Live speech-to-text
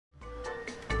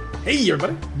Hey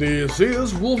everybody, this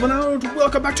is Wolfenout.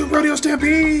 Welcome back to Rodeo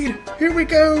Stampede. Here we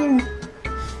go.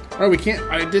 Oh, we can't.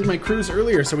 I did my cruise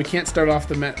earlier, so we can't start off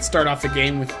the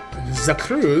game with the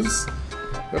cruise.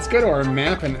 Let's go to our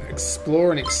map and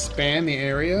explore and expand the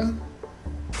area.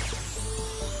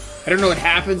 I don't know what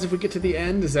happens if we get to the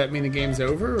end. Does that mean the game's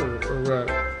over, or what?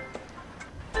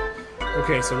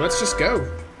 Okay, so let's just go.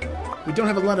 We don't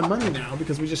have a lot of money now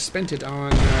because we just spent it on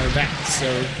that.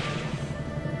 So.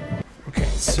 Okay,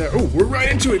 so we're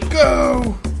right into it.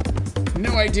 Go!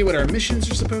 No idea what our missions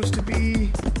are supposed to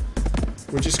be.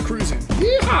 We're just cruising.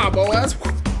 Yeehaw, boas!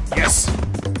 Yes!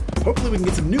 Hopefully we can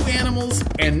get some new animals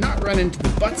and not run into the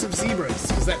butts of zebras,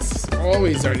 because that's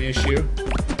always our issue.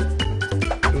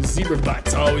 Those zebra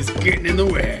butts always getting in the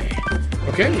way.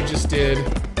 Okay, we just did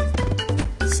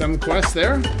some quest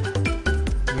there.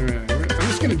 Alright, I'm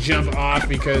just gonna jump off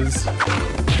because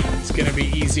it's gonna be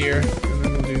easier. And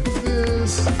then we'll do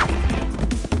this.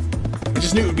 I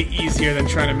just knew it would be easier than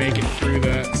trying to make it through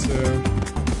that, so...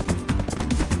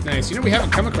 Nice. You know, we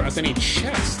haven't come across any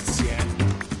chests yet.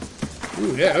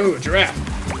 Ooh, yeah, oh, a giraffe.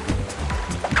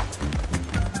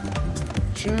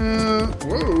 Jump.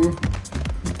 Whoa.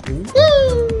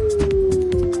 Woo!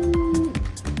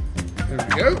 There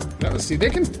we go. That was, see,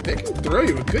 they can throw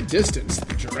you a good distance,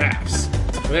 the giraffes.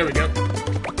 So there we go.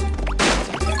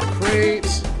 Great.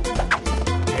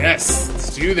 Yes,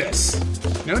 let's do this.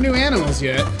 No new animals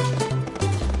yet.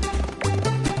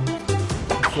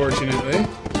 Unfortunately.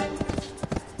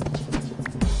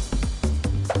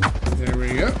 There we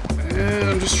go. And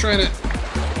I'm just trying to...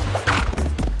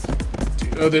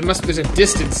 Oh, there's a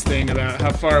distance thing about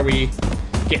how far we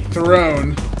get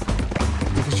thrown.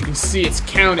 Because you can see it's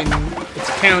counting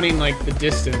like the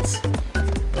distance.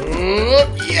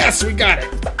 Oh, yes, we got it.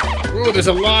 Oh, there's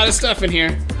a lot of stuff in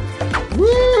here.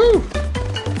 Woo!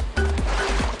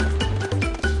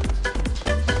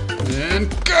 And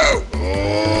go!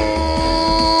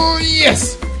 Oh,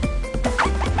 yes!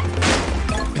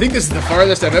 I think this is the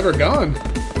farthest I've ever gone.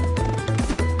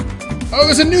 Oh,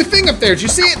 there's a new thing up there. Did you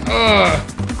see it?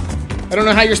 Oh, I don't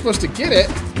know how you're supposed to get it.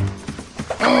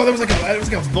 Oh, there was like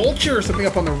a vulture or something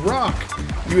up on the rock.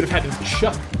 You would have had to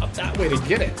jump up that way to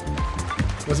get it.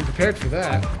 Wasn't prepared for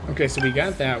that. Okay, so we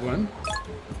got that one.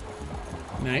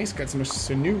 Nice. Got some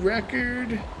new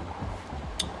record.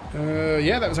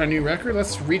 Yeah, that was our new record.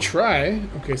 Let's retry.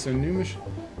 Okay, so new mission.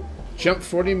 Jump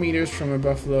 40 meters from a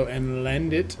buffalo and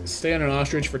land it. Stay on an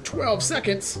ostrich for 12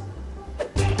 seconds.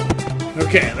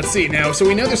 Okay, let's see now. So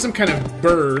we know there's some kind of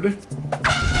bird.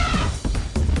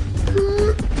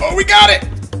 Oh, we got it!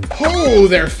 Oh,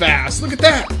 they're fast. Look at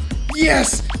that.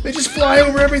 Yes! They just fly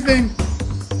over everything.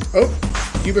 Oh,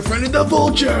 you befriended the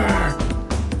vulture.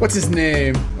 What's his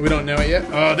name? We don't know it yet.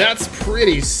 Oh, that's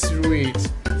pretty sweet.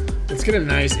 Let's get a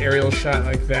nice aerial shot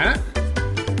like that.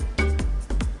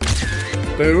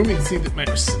 Boom, you can see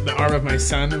the arm of my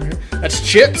son over here. That's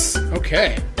Chips.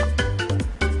 Okay.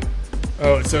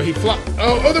 Oh, so he flopped.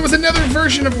 Oh, there was another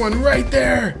version of one right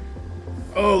there.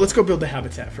 Oh, let's go build the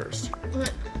habitat first.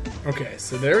 Okay,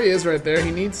 so there he is right there.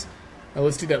 He needs... Oh,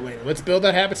 let's do that later. Let's build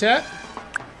that habitat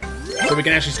so we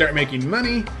can actually start making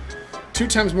money. 2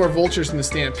 times more vultures in the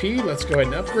stampede. Let's go ahead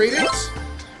and upgrade it.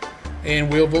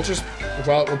 And vultures,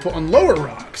 well, we'll put on lower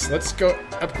rocks. Let's go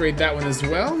upgrade that one as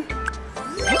well.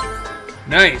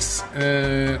 Nice.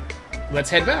 Let's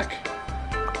head back.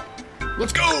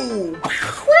 Let's go!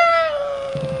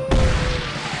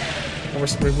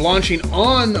 We're launching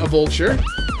on a vulture.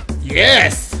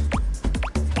 Yes!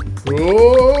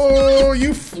 Oh,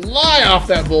 you fly off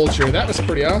that vulture. That was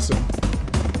pretty awesome.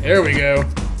 There we go.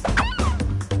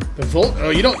 Oh,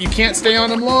 you can't stay on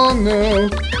them long, no.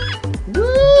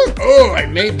 Woo! Oh, I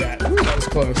made that. Ooh, that was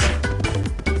close.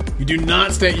 You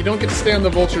don't get to stay on the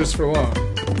vultures for long.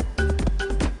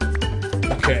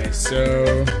 Okay,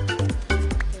 so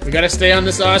we gotta stay on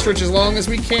this ostrich as long as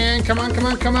we can. Come on, come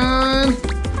on, come on.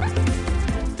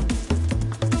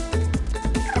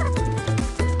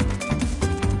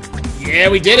 Yeah,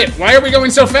 we did it. Why are we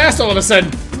going so fast all of a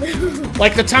sudden?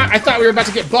 Like the time I thought we were about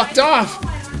to get bucked off.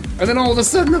 And then all of a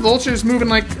sudden the vulture's moving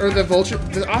like,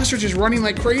 the ostrich is running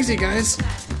like crazy, guys.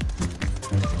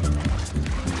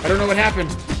 I don't know what happened.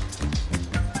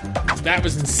 That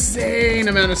was insane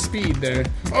amount of speed there.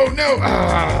 Oh no!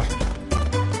 Ah!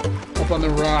 Up on the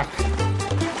rock.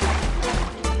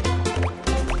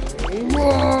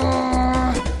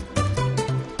 Whoa!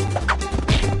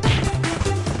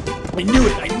 I knew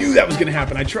it! I knew that was gonna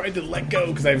happen. I tried to let go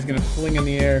because I was gonna fling in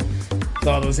the air with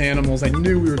all those animals. I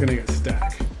knew we were gonna get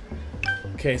stuck.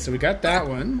 Okay, so we got that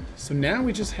one. So now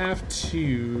we just have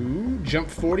to jump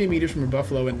 40 meters from a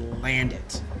buffalo and land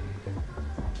it.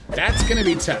 That's gonna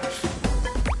be tough.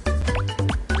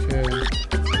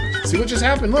 see what just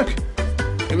happened? Look.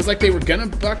 It was like they were gonna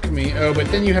buck me. Oh, but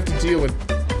then you have to deal with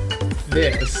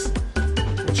this,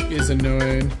 which is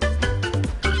annoying.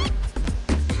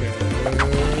 Okay.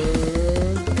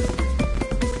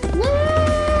 Woo!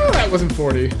 That wasn't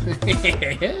 40.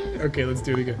 Okay, let's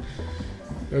do it again.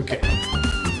 Okay.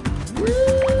 Woo!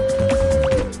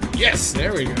 Yes,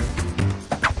 there we go.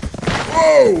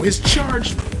 Whoa! His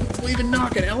charge will even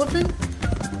knock an elephant?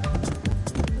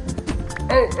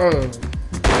 Oh.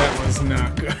 That was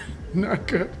not good. Not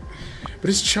good. But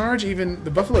his charge even,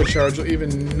 the buffalo charge will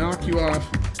even knock you off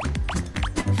a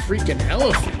freaking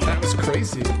elephant. That was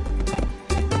crazy.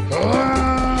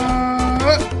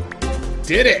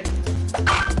 Did it.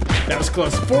 That was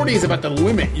close. 40 is about the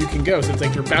limit you can go. So it's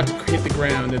like you're about to hit the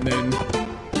ground and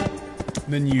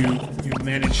then you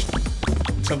manage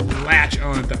to latch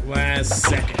on at the last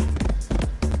second.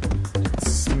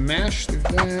 Smash through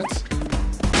that.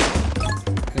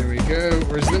 There we go.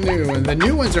 Where's the new one? The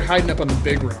new ones are hiding up on the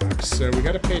big rocks, so we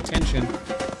gotta pay attention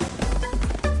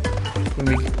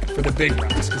for the big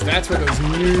rocks, because that's where those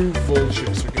new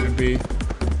vultures are gonna be.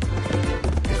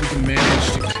 If we can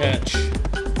manage to catch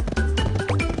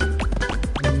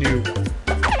a new one.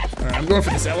 Alright, I'm going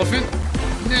for this elephant.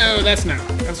 No, that's not.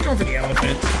 I was going for the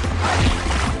elephant.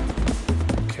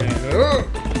 Okay. Oh,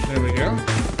 there we go.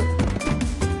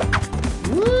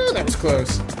 Woo, that was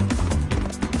close.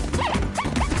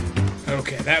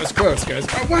 Okay, that was close, guys.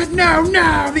 Oh, what? No,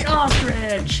 the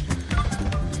ostrich!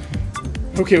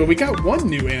 Okay, well, we got one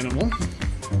new animal.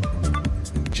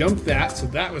 Jumped that, so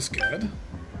that was good.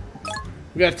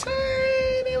 We got a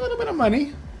tiny little bit of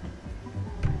money.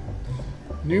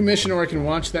 New mission, or I can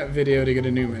watch that video to get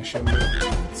a new mission.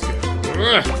 Let's go.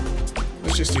 Ugh.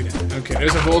 Let's just do that. Okay,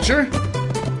 there's a vulture.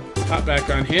 Hop back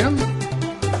on him.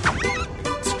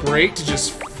 It's great to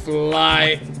just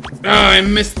fly. Oh, I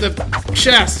missed the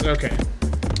chest. Okay.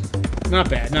 Not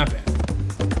bad, not bad.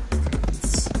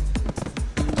 Let's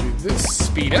do this.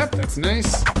 Speed up. That's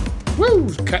nice.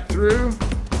 Woo! Cut through.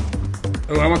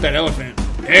 Oh, I want that elephant.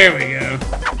 There we go.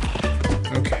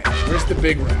 Okay. Where's the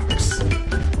big rocks?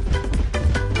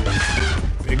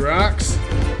 Big rocks.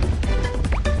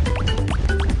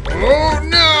 Oh,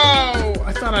 no!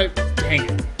 I thought dang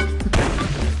it.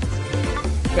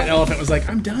 That elephant was like,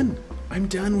 I'm done. I'm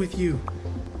done with you.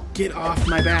 Get off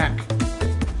my back.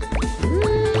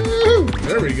 Woo!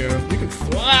 There we go. You can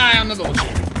fly on the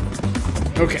vulture.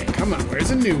 Okay, come on.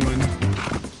 Where's a new one?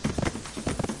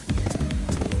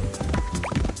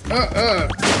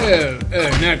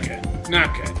 Not good.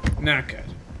 Not good. Not good.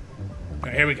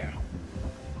 Alright, here we go.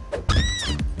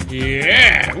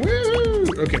 Yeah! Woo!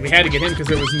 Okay, we had to get him because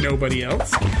there was nobody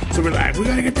else. So we're like, we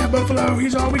gotta get that buffalo.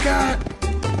 He's all we got.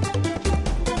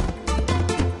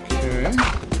 Okay.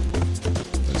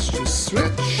 Let's just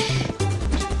switch.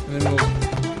 And then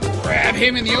we'll grab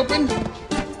him in the open.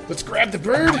 Let's grab the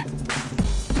bird.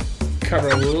 Cover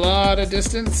a lot of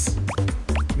distance.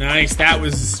 Nice. That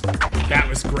was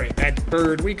great. That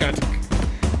bird,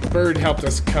 the bird helped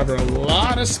us cover a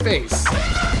lot of space.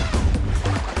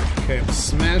 Okay, we'll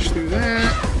smash through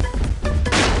that.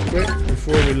 Quick,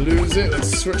 before we lose it,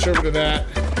 let's switch over to that.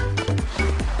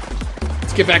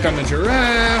 Let's get back on the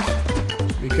giraffe.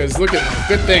 Because look at that.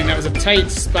 Good thing, that was a tight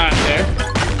spot there.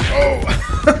 Oh!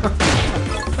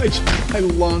 I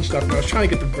launched off. I was trying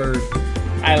to get the bird.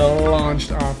 I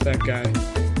launched off that guy.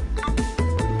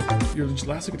 Your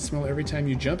lasso can smell every time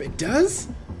you jump. It does?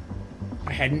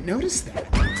 I hadn't noticed that.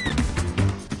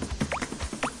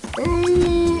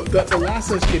 Oh, the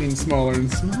lasso's getting smaller and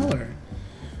smaller.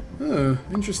 Oh,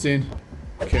 interesting.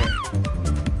 Okay.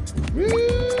 Woo!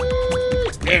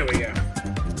 There we go.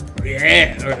 Oh,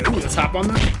 yeah. All right. Ooh, let's hop on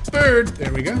the bird.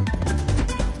 There we go.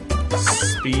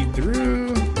 Speed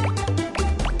through.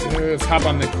 Let's hop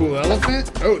on the cool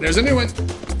elephant. Oh, there's a new one.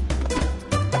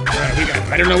 Alright, we got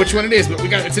it. I don't know which one it is, but we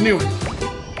got it. It's a new one.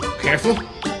 Careful.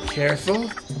 Careful.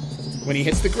 When he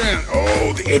hits the ground.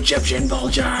 Oh, the Egyptian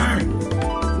vulture!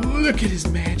 Look at his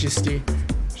majesty.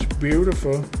 It's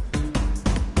beautiful.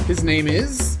 His name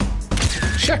is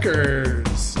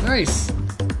Checkers. Nice.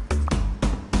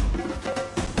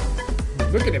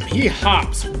 Look at him. He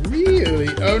hops really.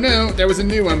 Oh no, there was a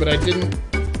new one, but I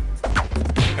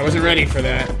wasn't ready for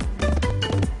that.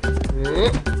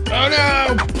 Oh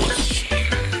no!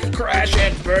 Crash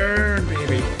and burn,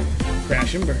 baby.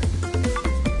 Crash and burn.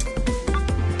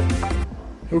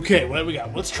 Okay, what do we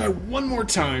got? Let's try one more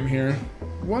time here.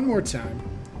 One more time.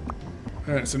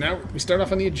 Alright, so now we start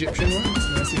off on the Egyptian one.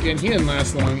 Once again, he didn't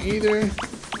last long either.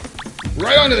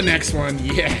 Right on to the next one.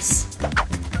 Yes!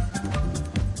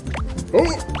 Oh!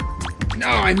 No,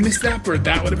 I missed that bird.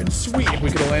 That would have been sweet if we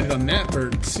could have landed on that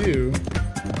bird, too.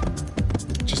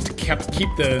 Just to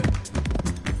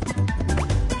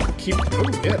oh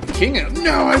yeah, the king out.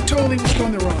 No, I totally was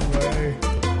going the wrong way.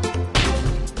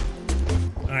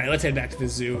 Alright, let's head back to the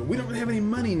zoo. We don't really have any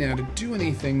money now to do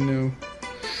anything, no.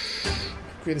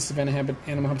 Upgrade the Savannah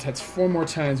animal habitats 4 more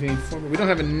times. We need 4 more. We don't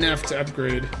have enough to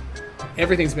upgrade.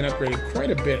 Everything's been upgraded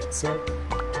quite a bit, so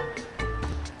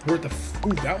we're at the.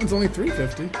 Ooh, that one's only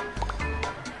 350.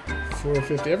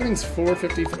 450. Everything's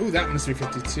 450. Ooh, that one's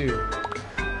 350 too.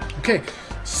 Okay,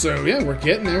 so yeah, we're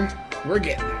getting there. We're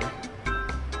getting there.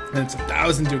 And it's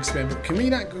 1,000 to expand. But can we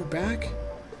not go back?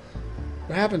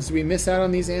 What happens? Do we miss out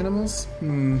on these animals?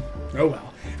 Oh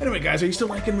well. Anyway, guys, are you still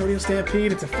liking Rodeo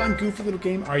Stampede? It's a fun, goofy little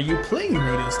game. Are you playing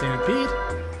Rodeo Stampede?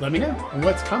 Let me know. And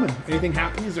what's coming? Anything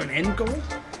happening? Is there an end goal?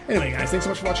 Anyway, guys, thanks so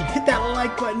much for watching. Hit that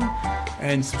like button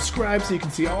and subscribe so you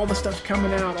can see all the stuff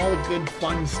coming out, all the good,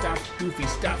 fun stuff, goofy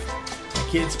stuff. My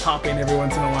kids pop in every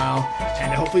once in a while.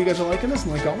 And hopefully you guys are liking this.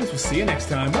 And like always, we'll see you next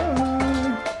time. Bye!